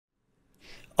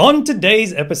On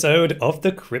today's episode of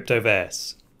the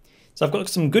Cryptoverse. So I've got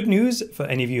some good news for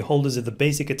any of you holders of the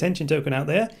basic attention token out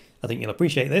there. I think you'll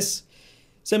appreciate this.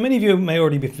 So many of you may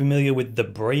already be familiar with the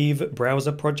Brave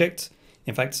browser project.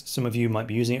 In fact, some of you might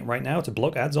be using it right now to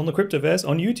block ads on the Cryptoverse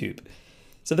on YouTube.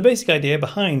 So the basic idea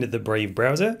behind the Brave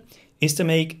browser is to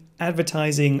make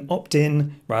advertising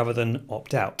opt-in rather than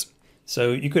opt-out.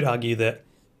 So you could argue that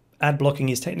ad blocking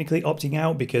is technically opting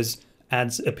out because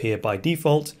ads appear by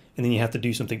default, and then you have to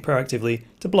do something proactively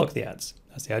to block the ads.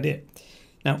 That's the idea.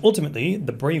 Now, ultimately,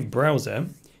 the Brave browser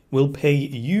will pay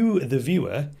you, the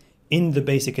viewer, in the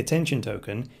basic attention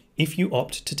token if you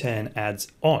opt to turn ads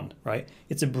on, right?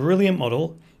 It's a brilliant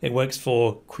model. It works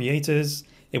for creators,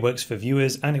 it works for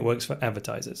viewers, and it works for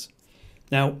advertisers.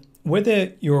 Now,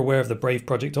 whether you're aware of the Brave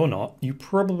project or not, you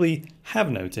probably have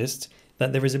noticed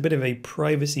that there is a bit of a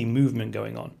privacy movement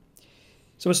going on.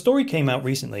 So a story came out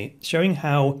recently showing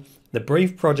how the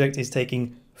Brave project is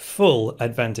taking full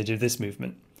advantage of this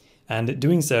movement and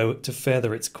doing so to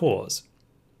further its cause.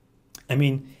 I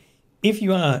mean, if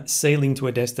you are sailing to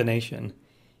a destination,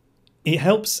 it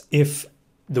helps if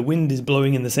the wind is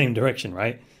blowing in the same direction,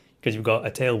 right? Because you've got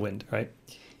a tailwind, right?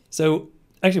 So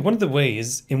actually, one of the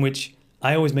ways in which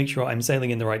I always make sure I'm sailing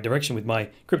in the right direction with my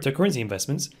cryptocurrency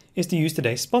investments is to use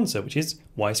today's sponsor, which is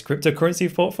Weiss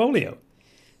Cryptocurrency Portfolio.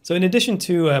 So in addition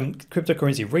to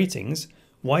cryptocurrency ratings,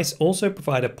 Weiss also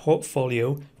provide a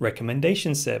portfolio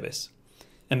recommendation service.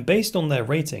 And based on their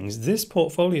ratings, this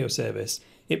portfolio service,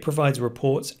 it provides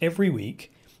reports every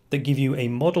week that give you a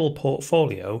model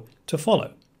portfolio to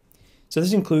follow. So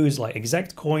this includes like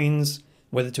exact coins,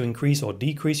 whether to increase or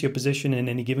decrease your position in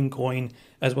any given coin,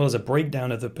 as well as a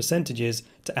breakdown of the percentages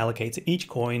to allocate to each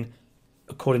coin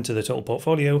according to the total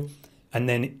portfolio, and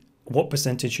then what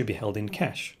percentage should be held in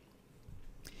cash.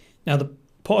 Now, the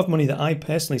pot of money that I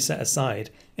personally set aside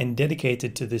and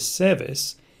dedicated to this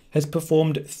service has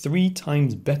performed 3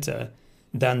 times better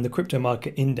than the crypto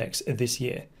market index this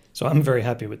year. So I'm very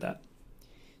happy with that.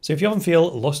 So if you often feel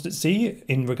lost at sea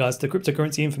in regards to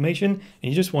cryptocurrency information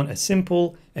and you just want a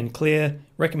simple and clear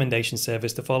recommendation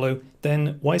service to follow,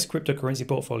 then Weiss Cryptocurrency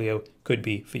Portfolio could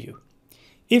be for you.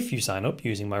 If you sign up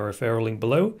using my referral link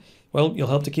below, well, you'll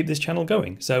help to keep this channel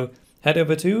going. So head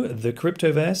over to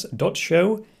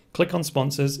thecryptoverse.show, click on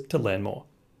sponsors to learn more.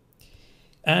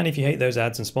 And if you hate those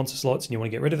ads and sponsor slots and you want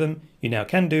to get rid of them, you now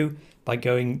can do by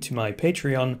going to my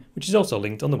Patreon, which is also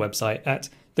linked on the website at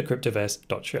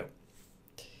thecryptoverse.show.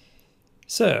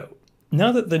 So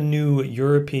now that the new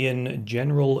European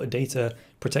General Data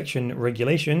Protection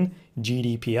Regulation,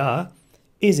 GDPR,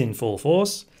 is in full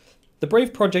force, the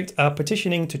Brave project are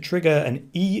petitioning to trigger an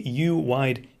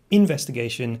EU-wide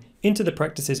investigation into the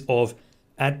practices of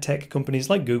ad tech companies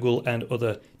like Google and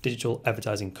other digital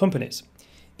advertising companies.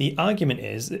 The argument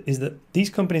is that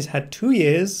these companies had 2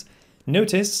 years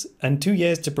notice and 2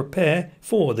 years to prepare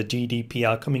for the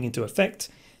GDPR coming into effect,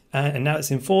 and now it's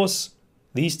in force.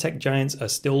 These tech giants are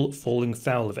still falling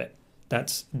foul of it.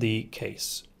 That's the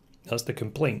case. That's the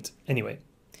complaint. Anyway,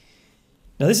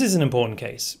 now this is an important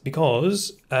case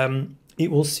because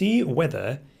it will see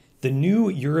whether the new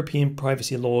European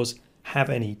privacy laws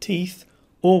have any teeth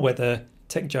or whether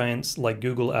tech giants like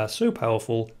Google are so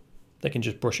powerful they can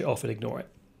just brush it off and ignore it,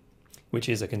 which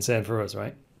is a concern for us,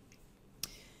 right?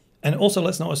 And also,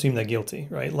 let's not assume they're guilty,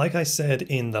 right? Like I said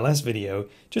in the last video,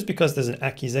 just because there's an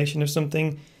accusation of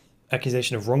something,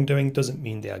 accusation of wrongdoing, doesn't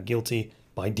mean they are guilty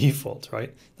by default,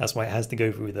 right? That's why it has to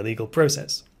go through the legal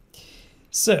process.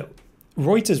 So,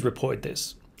 Reuters reported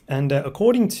this, and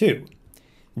according to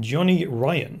Johnny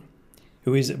Ryan,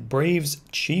 who is Brave's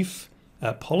chief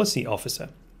policy officer,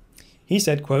 he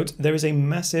said, quote, "There is a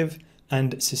massive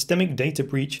and systemic data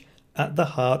breach at the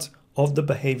heart of the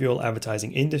behavioral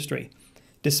advertising industry.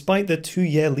 Despite the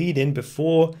 2-year lead-in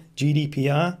before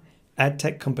GDPR, ad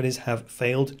tech companies have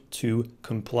failed to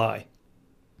comply."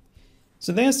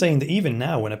 So they're saying that even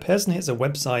now, when a person hits a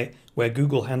website where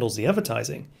Google handles the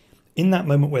advertising, in that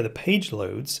moment where the page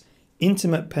loads,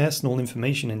 intimate personal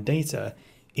information and data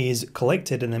is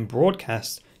collected and then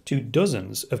broadcast to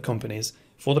dozens of companies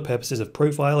for the purposes of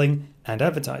profiling and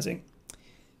advertising.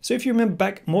 So if you remember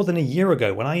back more than a year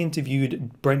ago when I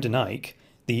interviewed Brendan Eich,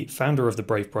 the founder of the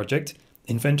Brave project,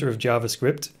 inventor of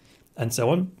JavaScript, and so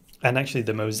on, and actually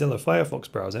the Mozilla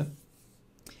Firefox browser,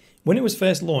 when it was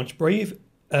first launched, Brave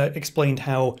explained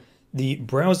how the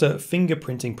browser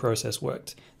fingerprinting process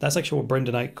worked. That's actually what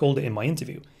Brendan Eich called it in my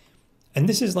interview. And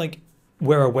this is like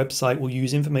where a website will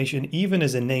use information even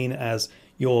as inane as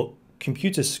your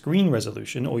computer screen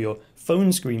resolution or your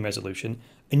phone screen resolution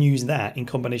and use that in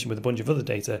combination with a bunch of other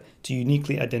data to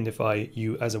uniquely identify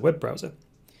you as a web browser.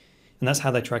 And that's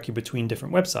how they track you between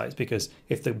different websites, because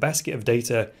if the basket of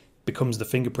data becomes the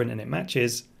fingerprint and it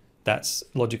matches, that's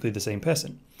logically the same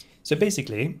person. So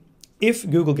basically, if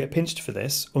Google get pinched for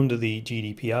this under the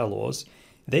GDPR laws,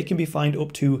 they can be fined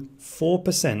up to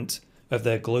 4% of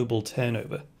their global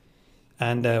turnover.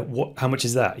 And how much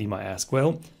is that, you might ask?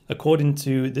 Well, according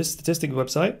to this statistics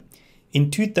website,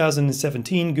 in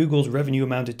 2017, Google's revenue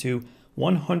amounted to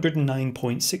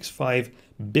 $109.65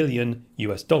 billion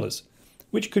US dollars,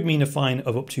 which could mean a fine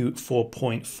of up to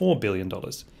 $4.4 billion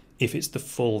if it's the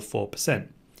full 4%.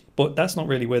 But that's not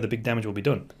really where the big damage will be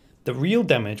done. The real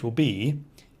damage will be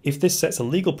if this sets a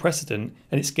legal precedent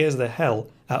and it scares the hell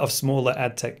out of smaller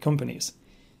ad tech companies.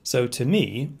 So to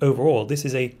me, overall, this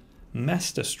is a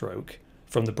masterstroke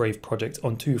from the Brave project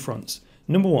on two fronts.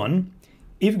 Number one,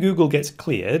 if Google gets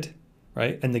cleared,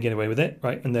 right, and they get away with it,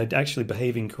 right, and they're actually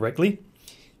behaving correctly,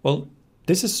 well,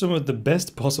 this is some of the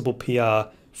best possible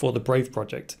PR for the Brave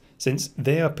project, since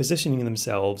they are positioning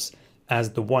themselves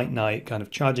as the white knight, kind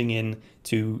of charging in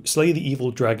to slay the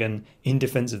evil dragon in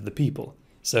defense of the people.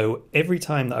 So every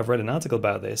time that I've read an article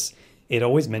about this, it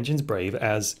always mentions Brave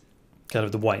as kind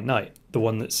of the white knight, the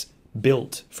one that's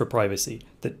built for privacy,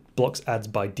 that blocks ads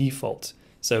by default.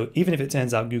 So even if it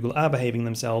turns out Google are behaving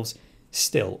themselves,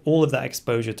 still all of that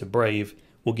exposure to Brave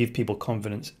will give people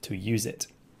confidence to use it.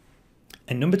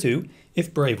 And number two,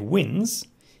 if Brave wins,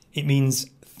 it means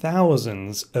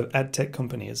thousands of ad tech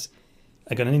companies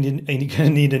are going to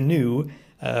need a new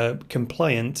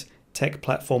compliant tech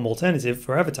platform alternative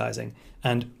for advertising.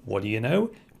 And what do you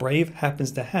know? Brave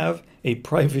happens to have a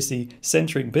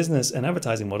privacy-centric business and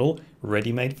advertising model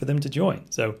ready-made for them to join.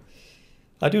 So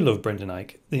I do love Brendan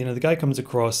Eich. You know, the guy comes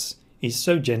across, he's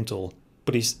so gentle,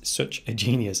 but he's such a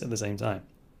genius at the same time.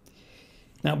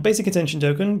 Now, Basic Attention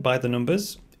Token, by the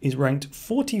numbers, is ranked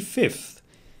 45th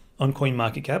on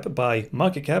CoinMarketCap by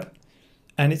market cap,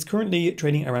 and it's currently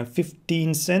trading around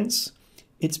 15 cents.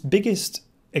 Its biggest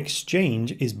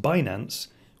exchange is Binance,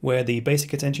 where the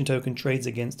Basic Attention Token trades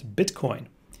against Bitcoin.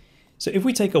 So if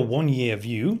we take a 1-year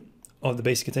view of the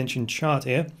Basic Attention chart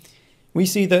here, we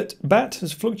see that BAT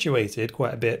has fluctuated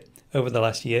quite a bit over the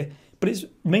last year, but it's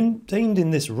maintained in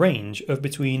this range of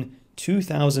between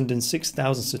 2,000 and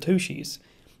 6,000 Satoshis.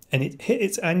 And it hit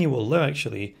its annual low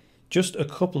actually just a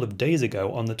couple of days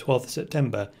ago on the 12th of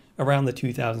September, around the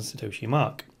 2,000 Satoshi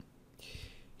mark.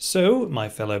 So, my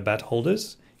fellow BAT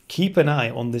holders, keep an eye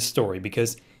on this story,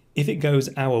 because if it goes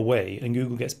our way and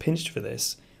Google gets pinched for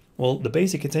this, well, the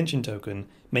Basic Attention Token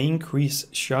may increase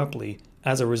sharply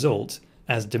as a result,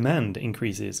 as demand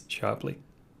increases sharply.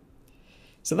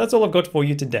 So that's all I've got for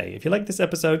you today. If you liked this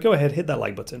episode, go ahead, hit that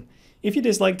like button. If you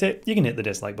disliked it, you can hit the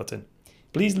dislike button.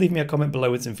 Please leave me a comment below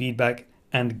with some feedback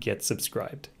and get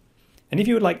subscribed. And if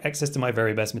you would like access to my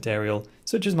very best material,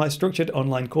 such as my structured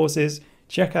online courses,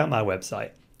 check out my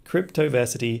website,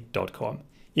 cryptoversity.com.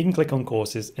 You can click on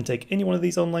courses and take any one of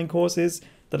these online courses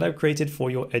that I've created for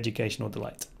your educational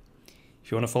delight.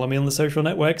 If you want to follow me on the social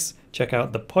networks, check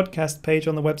out the podcast page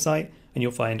on the website and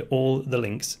you'll find all the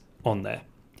links on there.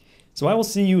 So I will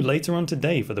see you later on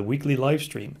today for the weekly live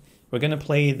stream. We're going to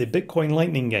play the Bitcoin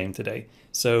Lightning game today.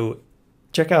 So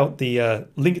check out the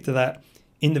link to that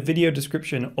in the video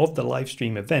description of the live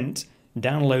stream event.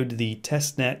 Download the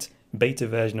testnet beta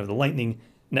version of the Lightning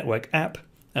Network app,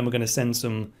 and we're going to send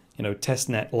some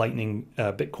testnet Lightning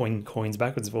Bitcoin coins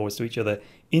backwards and forwards to each other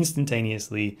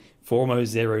instantaneously for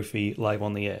almost 0 fee live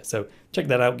on the air. So check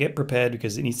that out, get prepared,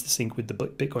 because it needs to sync with the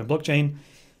Bitcoin blockchain.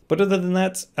 But other than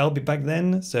that, I'll be back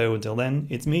then. So until then,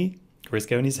 it's me, Chris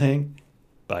Coney, saying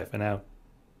bye for now.